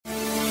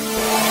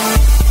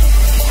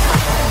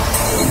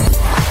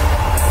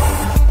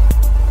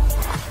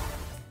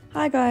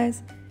Hi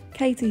guys,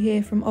 Katie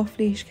here from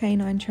Off-Leash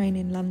Canine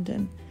Training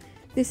London.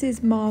 This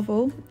is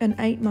Marvel, an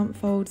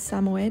 8-month-old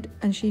Samoyed,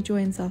 and she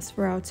joins us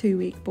for our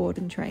 2-week board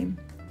and train.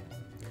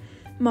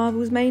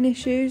 Marvel's main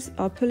issues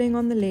are pulling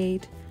on the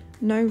lead,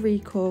 no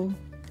recall,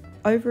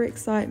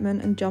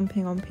 overexcitement and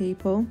jumping on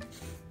people,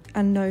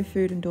 and no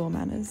food and door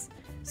manners.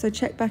 So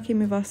check back in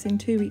with us in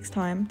 2 weeks'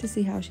 time to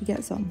see how she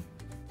gets on.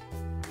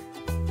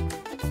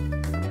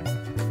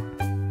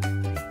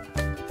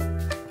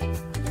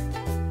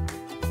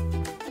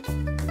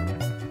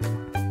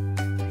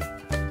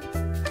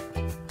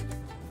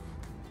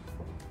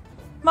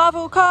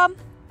 Marvel, come!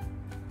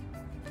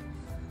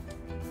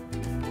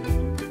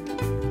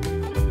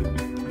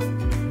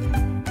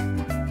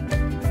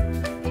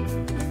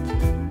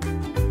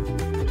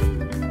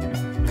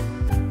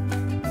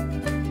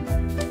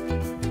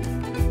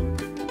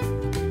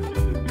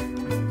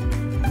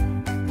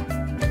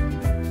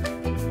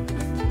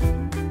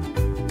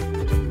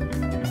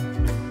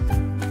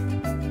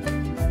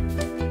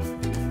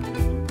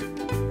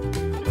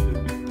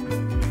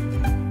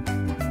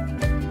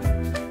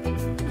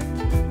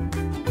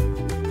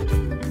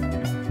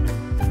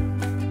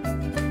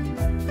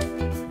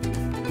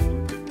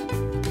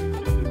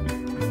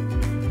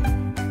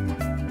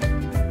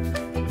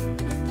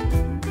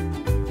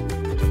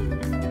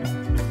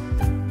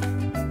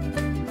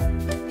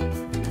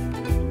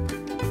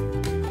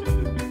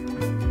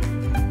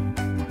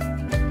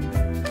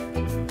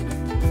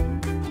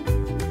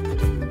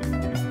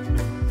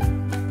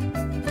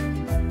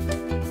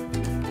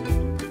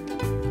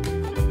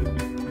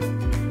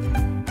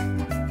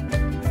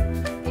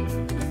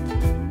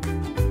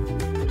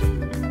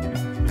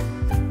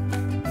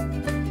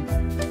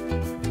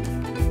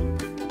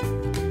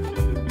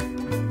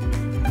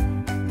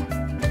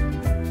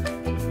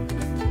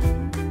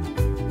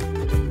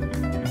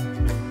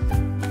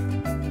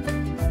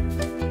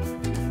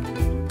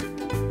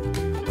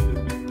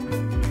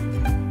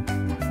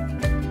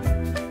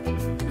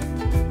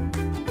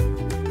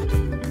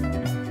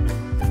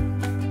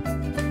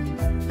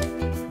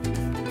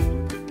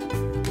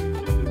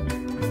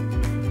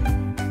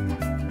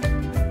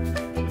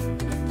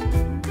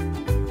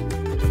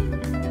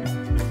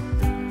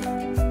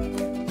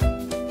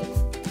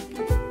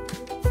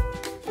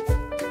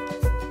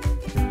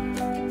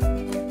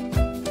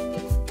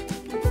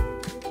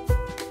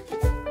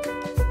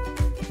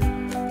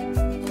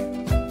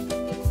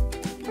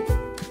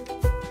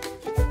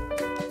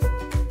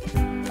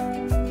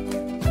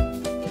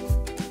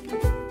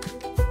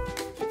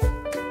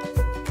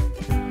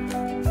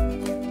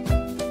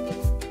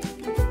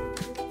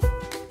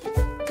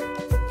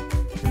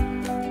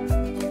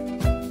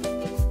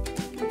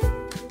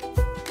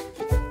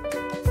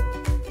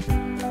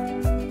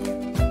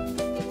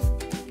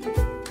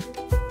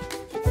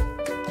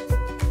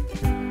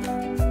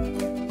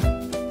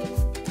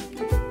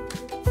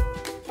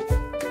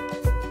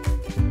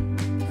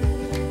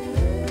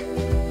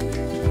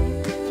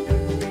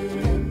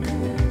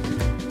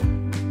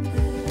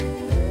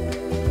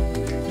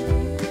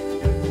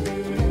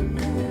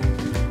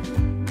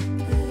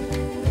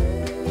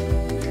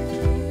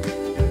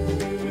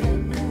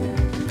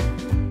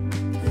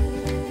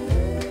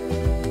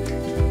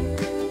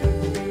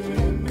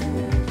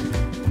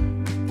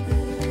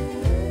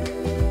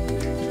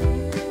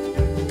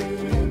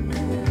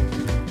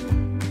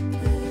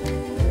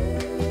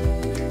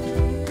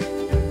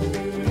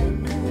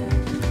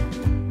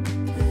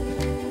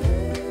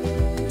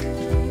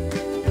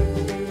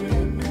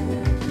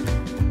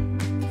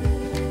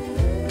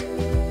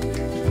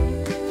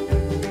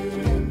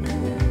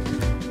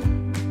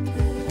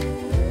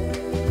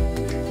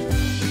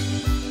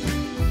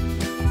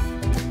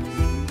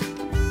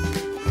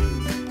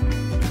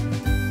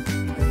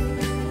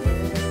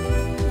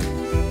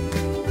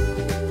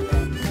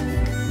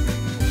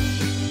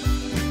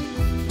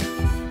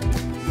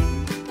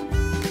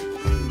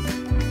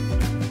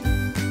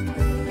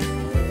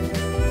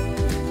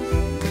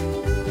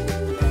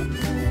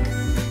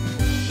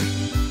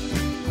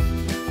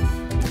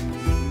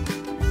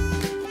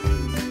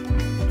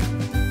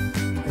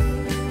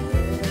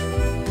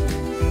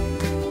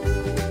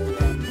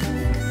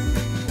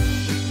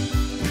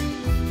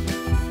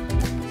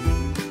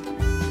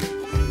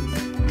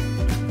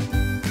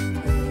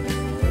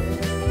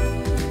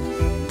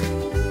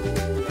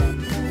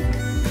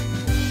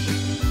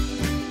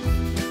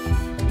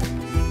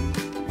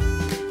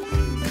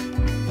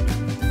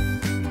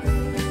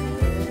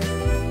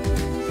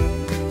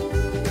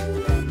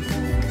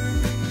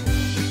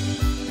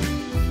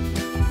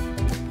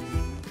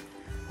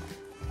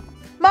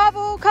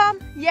 Marvel, come!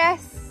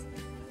 Yes!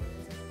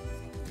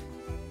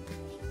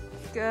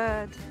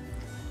 Good.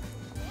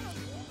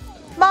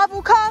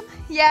 Marvel, come!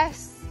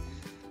 Yes!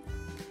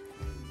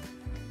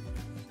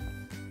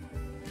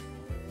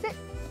 Sit.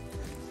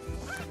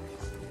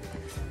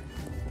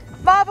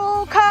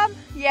 Marvel, come!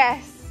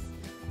 Yes!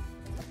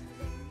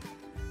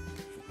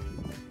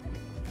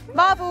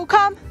 Marvel,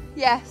 come!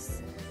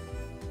 Yes!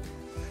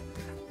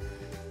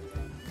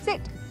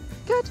 Sit.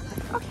 Good.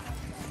 Okay.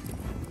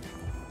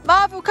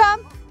 Marvel,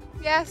 come!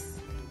 Yes.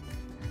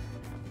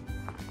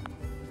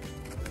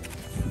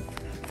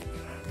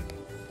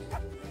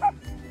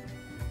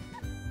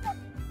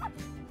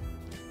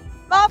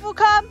 Marvel,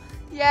 come.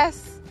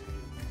 Yes.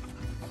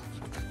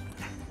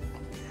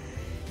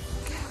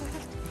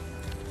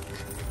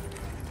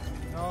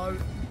 No.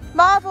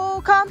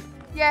 Marvel, come.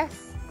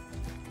 Yes.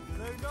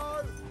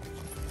 No.